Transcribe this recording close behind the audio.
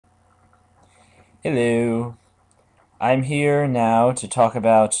Hello. I'm here now to talk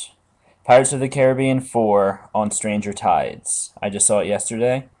about Pirates of the Caribbean 4 on Stranger Tides. I just saw it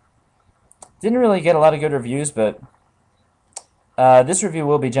yesterday. Didn't really get a lot of good reviews, but this review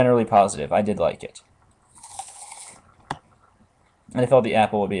will be generally positive. I did like it. And I felt the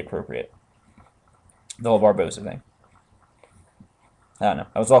apple would be appropriate. The whole Barbosa thing. I don't know.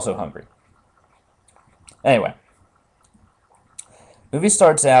 I was also hungry. Anyway, movie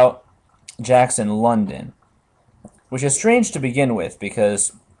starts out Jack's in London, which is strange to begin with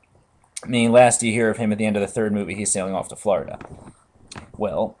because, last you hear of him at the end of the third movie, he's sailing off to Florida.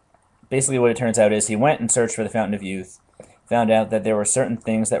 Well, basically what it turns out is he went and searched for the Fountain of Youth, found out that there were certain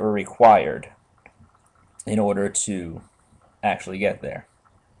things that were required in order to actually get there.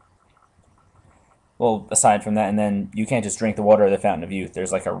 Well, aside from that, and then you can't just drink the water of the Fountain of Youth.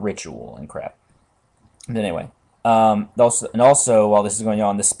 There's like a ritual and crap. But anyway, also while this is going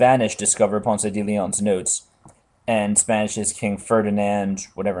on, the Spanish discover Ponce de Leon's notes, and Spanish's King Ferdinand,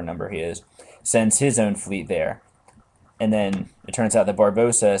 whatever number he is, sends his own fleet there. And then it turns out that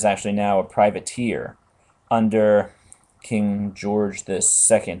Barbosa is actually now a privateer under King George II,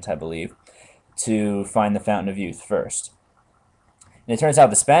 I believe, to find the Fountain of Youth first. And it turns out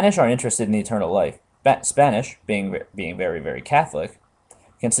the Spanish are interested in the eternal life. Spanish, being very, very Catholic,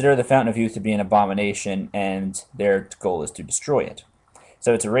 consider the Fountain of Youth to be an abomination, and their goal is to destroy it.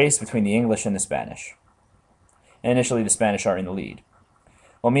 So it's a race between the English and the Spanish. And initially, the Spanish are in the lead.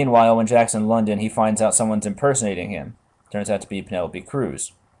 Well, meanwhile, when Jack's in London, he finds out someone's impersonating him. Turns out to be Penelope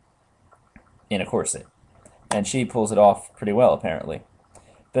Cruz in a corset. And she pulls it off pretty well, apparently.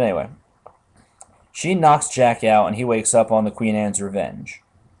 But anyway, she knocks Jack out, and he wakes up on the Queen Anne's Revenge.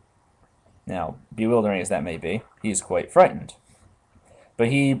 Now, bewildering as that may be, he's quite frightened. But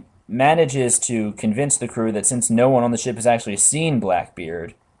he manages to convince the crew that since no one on the ship has actually seen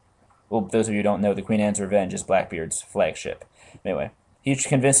Blackbeard, well, those of you who don't know, the Queen Anne's Revenge is Blackbeard's flagship. Anyway, he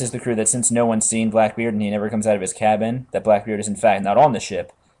convinces the crew that since no one's seen Blackbeard and he never comes out of his cabin, that Blackbeard is in fact not on the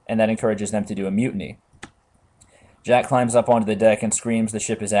ship, and that encourages them to do a mutiny. Jack climbs up onto the deck and screams the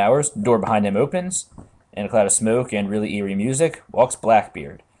ship is ours. The door behind him opens, and a cloud of smoke and really eerie music walks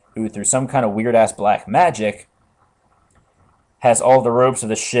Blackbeard, who through some kind of weird-ass black magic has all the ropes of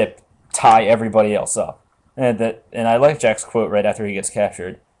the ship tie everybody else up. And I like Jack's quote right after he gets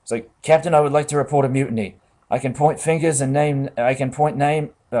captured. It's like, "Captain, I would like to report a mutiny. I can point fingers and name. I can point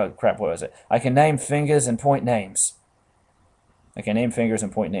name. Oh crap! What was it? I can name fingers and point names. I can name fingers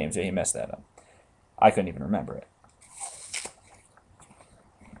and point names." Yeah, he messed that up. I couldn't even remember it.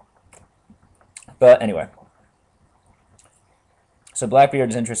 But anyway, so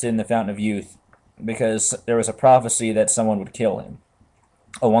Blackbeard is interested in the Fountain of Youth because there was a prophecy that someone would kill him,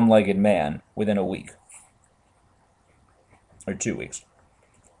 a one-legged man, within a week or 2 weeks.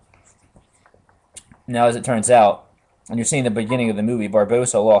 Now, as it turns out, and you're seeing the beginning of the movie,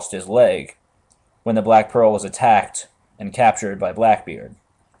 Barbosa lost his leg when the Black Pearl was attacked and captured by Blackbeard.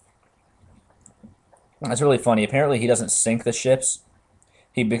 That's really funny. Apparently, he doesn't sink the ships.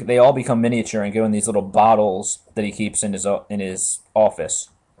 They all become miniature and go in these little bottles that he keeps in his office,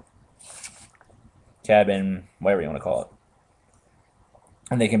 cabin, whatever you want to call it.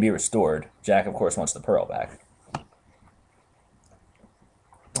 And they can be restored. Jack, of course, wants the pearl back.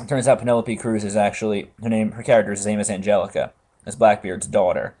 It turns out Penelope Cruz is actually, her character's name is Angelica, as Blackbeard's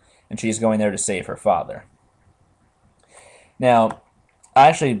daughter, and she's going there to save her father. Now, I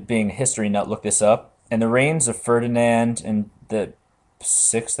actually, being a history nut, looked this up, and the reigns of Ferdinand and the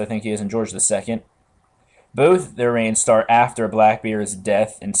 6th, I think he is, and George II, both their reigns start after Blackbeard's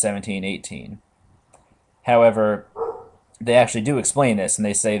death in 1718. However, they actually do explain this, and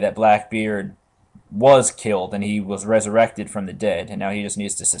they say that Blackbeard was killed and he was resurrected from the dead, and now he just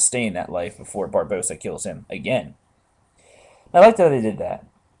needs to sustain that life before Barbosa kills him again. I liked how they did that.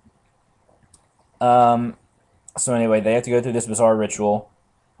 So anyway, they have to go through this bizarre ritual,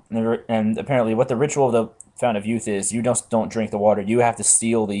 and apparently what the ritual of the Fountain of Youth is, you just don't drink the water, you have to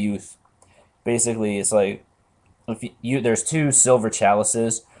steal the youth. Basically, it's like, there's 2 silver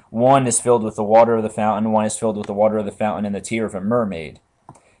chalices. One is filled with the water of the fountain, one is filled with the water of the fountain and the tear of a mermaid.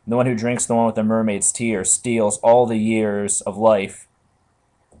 The one who drinks the one with the mermaid's tear steals all the years of life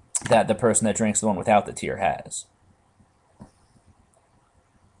that the person that drinks the one without the tear has.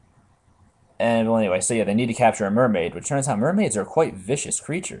 And well, anyway, so yeah, they need to capture a mermaid, which turns out mermaids are quite vicious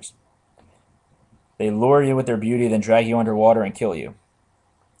creatures. They lure you with their beauty, then drag you underwater and kill you.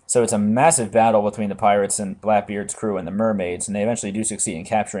 So it's a massive battle between the pirates and Blackbeard's crew and the mermaids, and they eventually do succeed in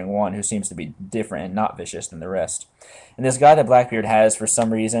capturing one who seems to be different and not vicious than the rest. And this guy that Blackbeard has, for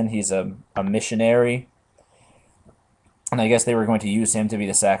some reason, he's a missionary, and I guess they were going to use him to be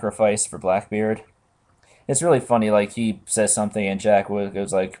the sacrifice for Blackbeard. It's really funny. Like he says something, and Jack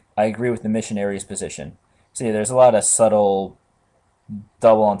goes like, "I agree with the missionary's position." See, there's a lot of subtle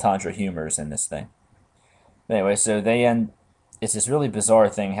double entendre humors in this thing. But anyway, so they end. It's this really bizarre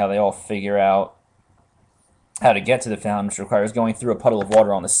thing how they all figure out how to get to the fountain, which requires going through a puddle of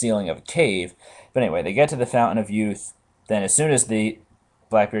water on the ceiling of a cave. But anyway, they get to the Fountain of Youth. Then, as soon as the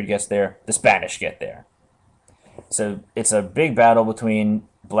Blackbeard gets there, the Spanish get there. So it's a big battle between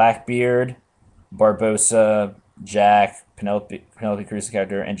Blackbeard, Barbosa, Jack, Penelope Cruz's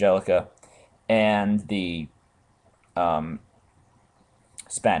character, Angelica, and the um,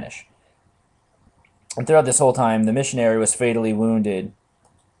 Spanish. And throughout this whole time, the missionary was fatally wounded.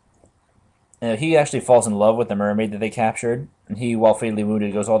 And he actually falls in love with the mermaid that they captured. And he, while fatally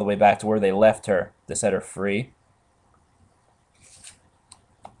wounded, goes all the way back to where they left her to set her free.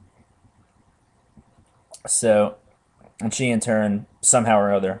 So, and she in turn, somehow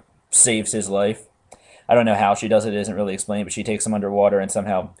or other, saves his life. I don't know how she does it, it isn't really explained, but she takes him underwater and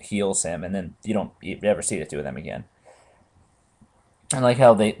somehow heals him, and then you ever see the two of them again. And like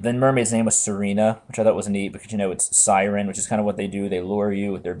how the mermaid's name was Serena, which I thought was neat because it's siren, which is kind of what they do. They lure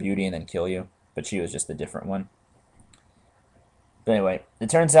you with their beauty and then kill you. But she was just the different one. But anyway, it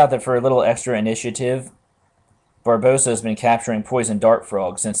turns out that for a little extra initiative, Barbosa has been capturing poison dart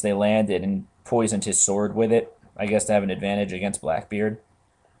frogs since they landed and poisoned his sword with it. I guess to have an advantage against Blackbeard.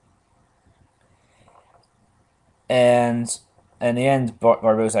 And in the end,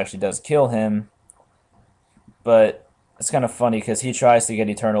 Barbosa actually does kill him. But it's kind of funny because he tries to get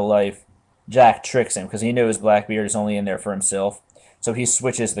eternal life. Jack tricks him because he knows Blackbeard is only in there for himself. So he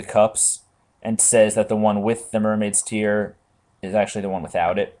switches the cups and says that the one with the mermaid's tear is actually the one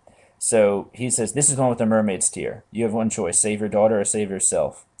without it. So he says, "This is the one with the mermaid's tear. You have one choice, save your daughter or save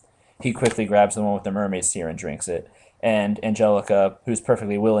yourself." He quickly grabs the one with the mermaid's tear and drinks it. And Angelica, who's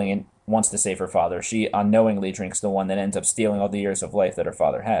perfectly willing and wants to save her father, she unknowingly drinks the one that ends up stealing all the years of life that her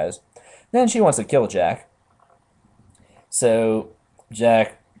father has. Then she wants to kill Jack. So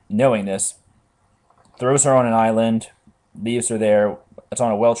Jack, knowing this, throws her on an island, leaves her there. It's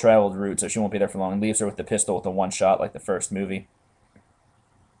on a well-traveled route, so she won't be there for long. Leaves her with the pistol with the one shot, like the first movie.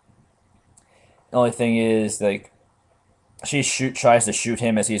 The only thing is, like, she tries to shoot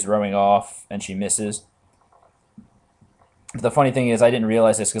him as he's rowing off, and she misses. The funny thing is, I didn't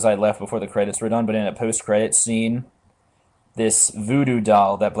realize this because I left before the credits were done, but in a post-credit scene, this voodoo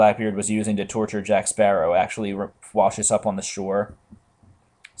doll that Blackbeard was using to torture Jack Sparrow actually washes up on the shore.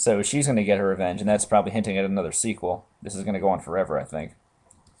 So she's going to get her revenge, and that's probably hinting at another sequel. This is going to go on forever, I think.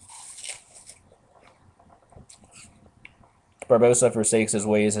 Barbosa forsakes his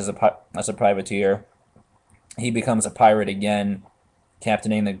ways as a privateer. He becomes a pirate again,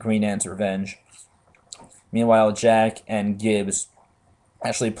 captaining the Green Ant's Revenge. Meanwhile, Jack and Gibbs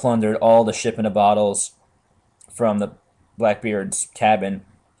actually plundered all the ship in a bottles from the Blackbeard's cabin,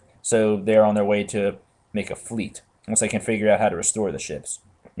 so they're on their way to make a fleet once they can figure out how to restore the ships.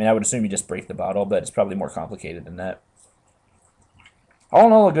 I mean, I would assume you just break the bottle, but it's probably more complicated than that. All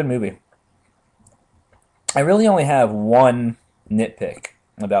in all, a good movie. I really only have one nitpick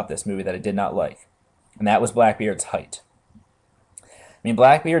about this movie that I did not like, and that was Blackbeard's height. I mean,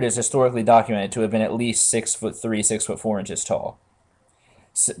 Blackbeard is historically documented to have been at least 6'3", 6'4" tall.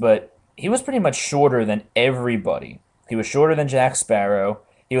 But he was pretty much shorter than everybody. He was shorter than Jack Sparrow.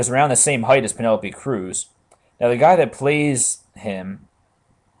 He was around the same height as Penelope Cruz. Now, the guy that plays him,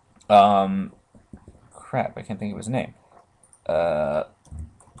 crap, I can't think of his name. Give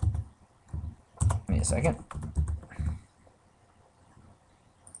me a second.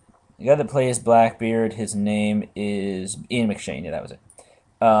 The guy that plays Blackbeard, his name is Ian McShane. Yeah, that was it.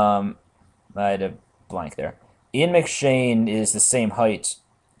 I had a blank there. Ian McShane is the same height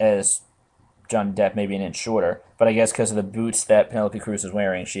as Johnny Depp, maybe an inch shorter, but I guess because of the boots that Penelope Cruz was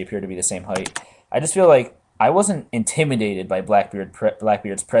wearing, she appeared to be the same height. I just feel like I wasn't intimidated by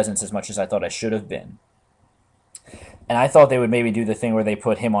Blackbeard's presence as much as I thought I should have been. And I thought they would maybe do the thing where they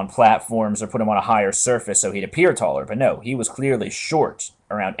put him on platforms or put him on a higher surface so he'd appear taller, but no, he was clearly short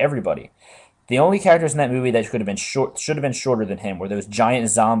around everybody. The only characters in that movie that should have been shorter than him were those giant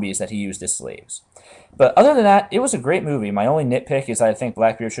zombies that he used as slaves. But other than that, it was a great movie. My only nitpick is I think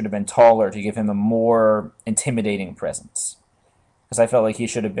Blackbeard should have been taller to give him a more intimidating presence. Because I felt like he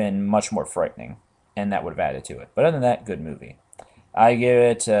should have been much more frightening, and that would have added to it. But other than that, good movie. I give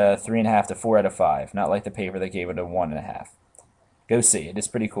it 3.5 to 4 out of 5, not like the paper that gave it a 1.5. Go see it. It's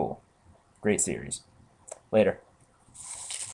pretty cool. Great series. Later.